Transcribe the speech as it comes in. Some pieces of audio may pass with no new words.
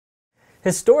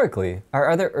Historically,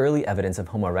 our other early evidence of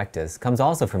Homo erectus comes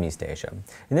also from East Asia,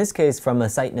 in this case from a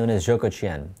site known as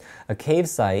Zhoukoutian, a cave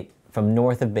site from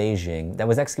north of Beijing that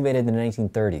was excavated in the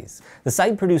 1930s. The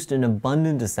site produced an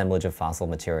abundant assemblage of fossil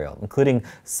material, including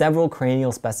several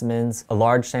cranial specimens, a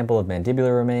large sample of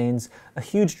mandibular remains, a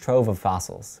huge trove of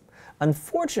fossils.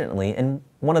 Unfortunately, and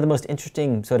one of the most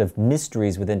interesting sort of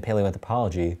mysteries within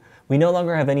paleoanthropology, we no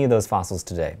longer have any of those fossils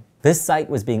today. This site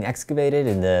was being excavated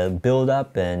in the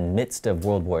build-up and midst of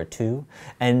World War II,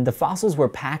 and the fossils were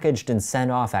packaged and sent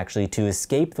off actually to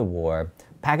escape the war,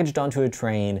 packaged onto a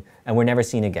train, and were never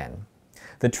seen again.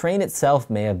 The train itself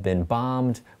may have been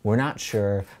bombed, we're not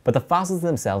sure, but the fossils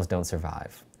themselves don't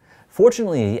survive.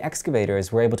 Fortunately, the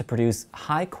excavators were able to produce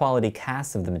high-quality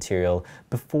casts of the material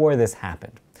before this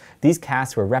happened. These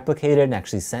casts were replicated and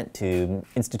actually sent to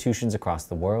institutions across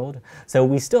the world, so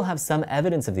we still have some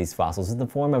evidence of these fossils in the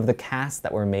form of the casts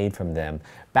that were made from them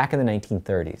back in the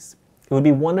 1930s. It would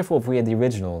be wonderful if we had the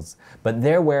originals, but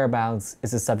their whereabouts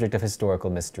is a subject of historical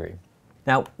mystery.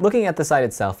 Now, looking at the site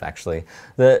itself actually,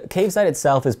 the cave site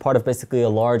itself is part of basically a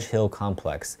large hill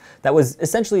complex that was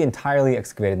essentially entirely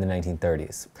excavated in the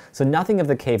 1930s. So nothing of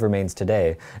the cave remains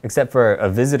today, except for a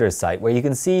visitor site where you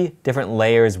can see different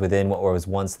layers within what was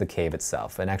once the cave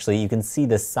itself. And actually you can see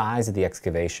the size of the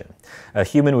excavation. A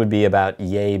human would be about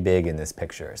yay big in this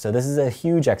picture. So this is a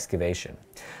huge excavation.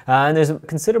 And there's a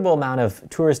considerable amount of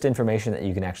tourist information that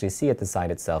you can actually see at the site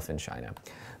itself in China.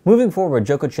 Moving forward,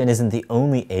 Zhoukoutian isn't the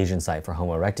only Asian site for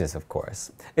Homo erectus, of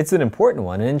course. It's an important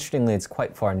one, and interestingly, it's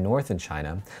quite far north in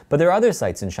China. But there are other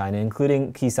sites in China,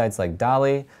 including key sites like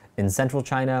Dali in central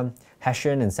China,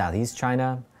 Heshan in southeast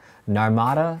China,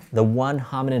 Narmada, the one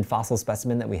hominid fossil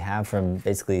specimen that we have from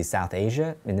basically South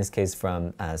Asia, in this case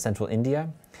from central India.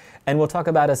 And we'll talk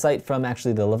about a site from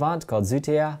actually the Levant called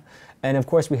Zutia. And of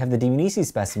course we have the Dmanisi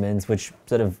specimens, which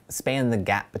sort of span the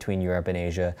gap between Europe and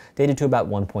Asia, dated to about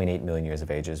 1.8 million years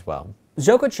of age as well.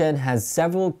 Zhoukoutian has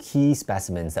several key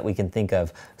specimens that we can think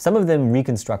of, some of them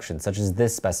reconstructions, such as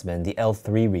this specimen, the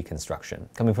L3 reconstruction.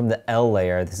 Coming from the L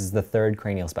layer, this is the third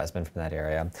cranial specimen from that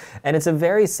area. And it's a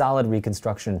very solid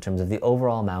reconstruction in terms of the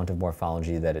overall amount of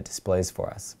morphology that it displays for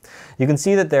us. You can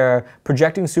see that there are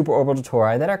projecting supraorbital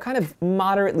tori that are kind of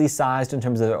moderately sized in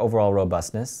terms of their overall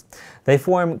robustness. They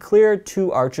form clear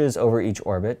two arches over each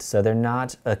orbit, so they're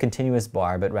not a continuous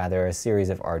bar, but rather a series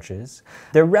of arches.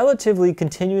 They're relatively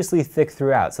continuously thick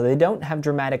throughout, so they don't have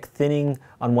dramatic thinning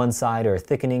on one side or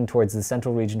thickening towards the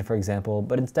central region, for example,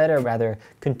 but instead are rather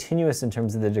continuous in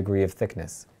terms of the degree of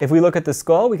thickness. If we look at the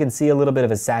skull, we can see a little bit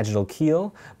of a sagittal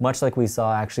keel, much like we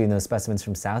saw actually in those specimens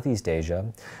from Southeast Asia,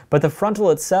 but the frontal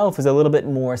itself is a little bit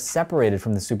more separated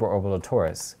from the supraorbital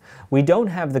torus. We don't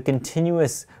have the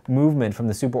continuous movement from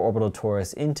the supraorbital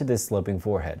torus into this sloping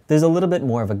forehead. There's a little bit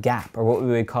more of a gap, or what we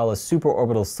would call a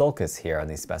supraorbital sulcus here on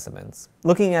these specimens.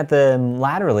 Looking at them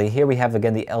laterally, here we have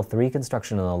again the L3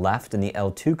 construction on the left and the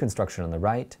L2 construction on the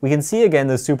right. We can see again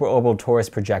the supraorbital torus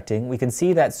projecting. We can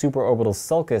see that supraorbital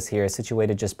sulcus here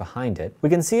situated just behind it. We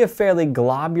can see a fairly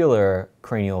globular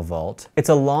cranial vault. It's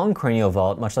a long cranial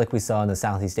vault, much like we saw in the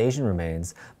Southeast Asian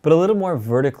remains, but a little more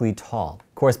vertically tall,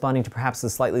 corresponding to perhaps a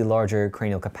slightly larger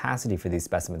cranial capacity for these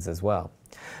specimens as well.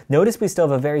 Notice we still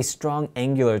have a very strong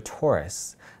angular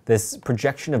torus, this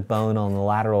projection of bone on the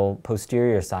lateral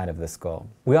posterior side of the skull.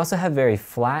 We also have very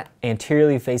flat,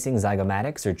 anteriorly facing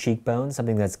zygomatics or cheekbones,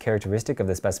 something that's characteristic of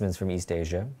the specimens from East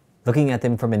Asia. Looking at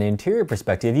them from an anterior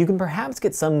perspective, you can perhaps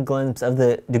get some glimpse of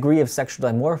the degree of sexual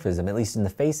dimorphism, at least in the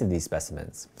face of these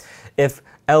specimens. If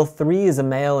L3 is a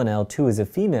male and L2 is a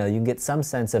female, you can get some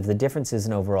sense of the differences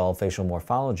in overall facial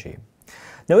morphology.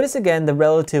 Notice again the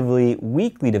relatively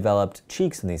weakly developed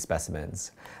cheeks in these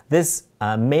specimens. This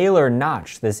malar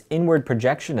notch, this inward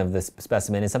projection of this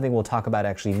specimen, is something we'll talk about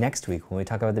actually next week when we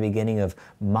talk about the beginning of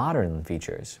modern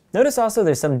features. Notice also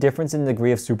there's some difference in the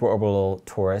degree of supraorbital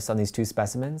torus on these two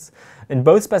specimens. In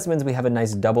both specimens we have a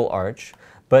nice double arch,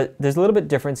 but there's a little bit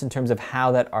difference in terms of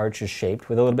how that arch is shaped,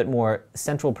 with a little bit more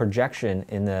central projection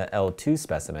in the L2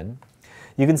 specimen.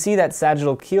 You can see that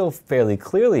sagittal keel fairly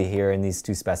clearly here in these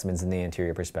two specimens in the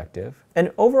anterior perspective. And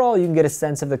overall, you can get a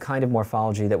sense of the kind of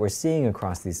morphology that we're seeing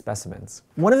across these specimens.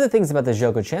 One of the things about the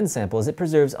Zhoukoutian sample is it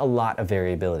preserves a lot of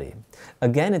variability.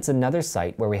 Again, it's another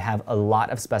site where we have a lot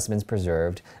of specimens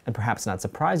preserved, and perhaps not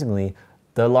surprisingly,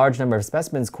 the large number of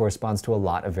specimens corresponds to a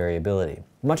lot of variability,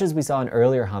 much as we saw in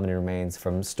earlier hominid remains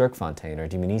from Sterkfontein or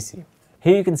Dmanisi.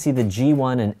 Here you can see the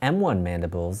G1 and M1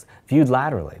 mandibles viewed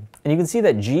laterally. And you can see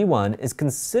that G1 is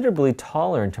considerably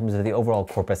taller in terms of the overall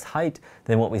corpus height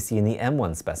than what we see in the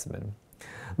M1 specimen.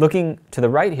 Looking to the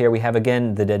right here, we have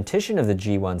again the dentition of the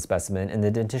G1 specimen and the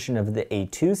dentition of the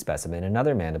A2 specimen,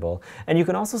 another mandible, and you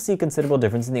can also see considerable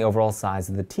difference in the overall size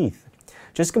of the teeth.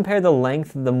 Just compare the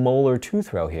length of the molar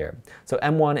tooth row here. So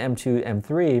M1, M2,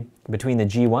 M3 between the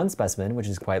G1 specimen, which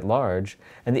is quite large,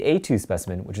 and the A2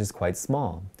 specimen, which is quite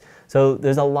small. So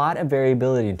there's a lot of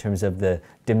variability in terms of the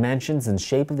dimensions and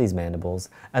shape of these mandibles,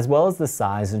 as well as the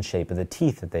size and shape of the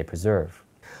teeth that they preserve.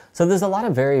 So there's a lot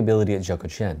of variability at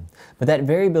Zhoukouqian, but that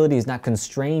variability is not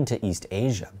constrained to East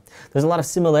Asia. There's a lot of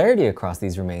similarity across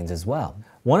these remains as well.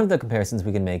 One of the comparisons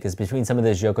we can make is between some of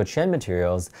the Zhoukouqian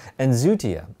materials and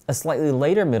Zutia, a slightly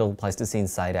later Middle Pleistocene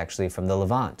site actually from the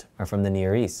Levant, or from the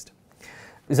Near East.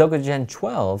 Zhoukouqian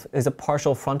 12 is a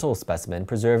partial frontal specimen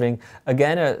preserving,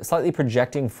 again, a slightly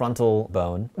projecting frontal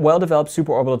bone, well-developed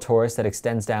supraorbital torus that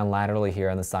extends down laterally here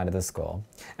on the side of the skull.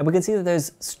 And we can see that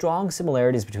there's strong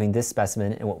similarities between this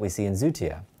specimen and what we see in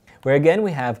Zutia, where again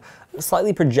we have a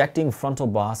slightly projecting frontal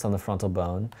boss on the frontal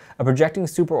bone, a projecting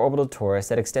supraorbital torus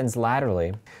that extends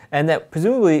laterally, and that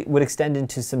presumably would extend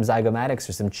into some zygomatics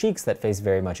or some cheeks that face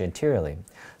very much anteriorly.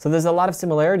 So there's a lot of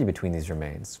similarity between these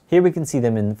remains. Here we can see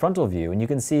them in frontal view, and you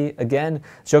can see, again,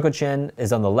 Zhoukouqian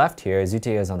is on the left here,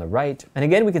 Zutia is on the right, and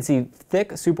again we can see thick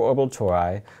supraorbital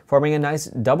tori forming a nice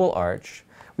double arch.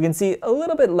 We can see a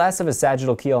little bit less of a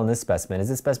sagittal keel in this specimen, as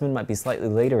this specimen might be slightly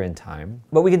later in time.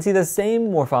 But we can see the same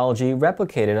morphology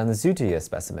replicated on the Zutia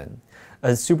specimen. A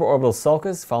supraorbital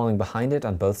sulcus following behind it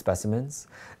on both specimens,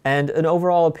 and an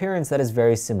overall appearance that is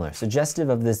very similar, suggestive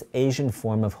of this Asian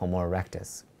form of Homo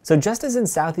erectus. So just as in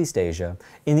Southeast Asia,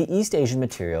 in the East Asian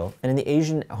material, and in the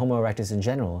Asian Homo erectus in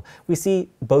general, we see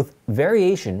both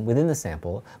variation within the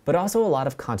sample, but also a lot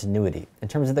of continuity in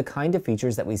terms of the kind of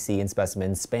features that we see in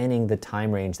specimens spanning the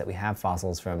time range that we have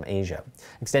fossils from Asia,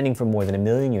 extending from more than 1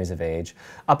 million years of age,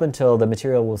 up until the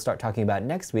material we'll start talking about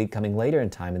next week, coming later in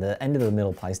time, at the end of the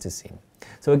Middle Pleistocene.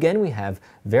 So again, we have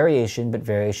variation, but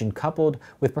variation coupled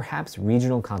with perhaps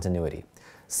regional continuity.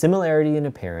 Similarity in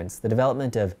appearance, the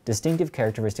development of distinctive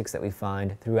characteristics that we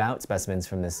find throughout specimens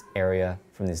from this area,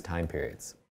 from these time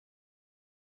periods.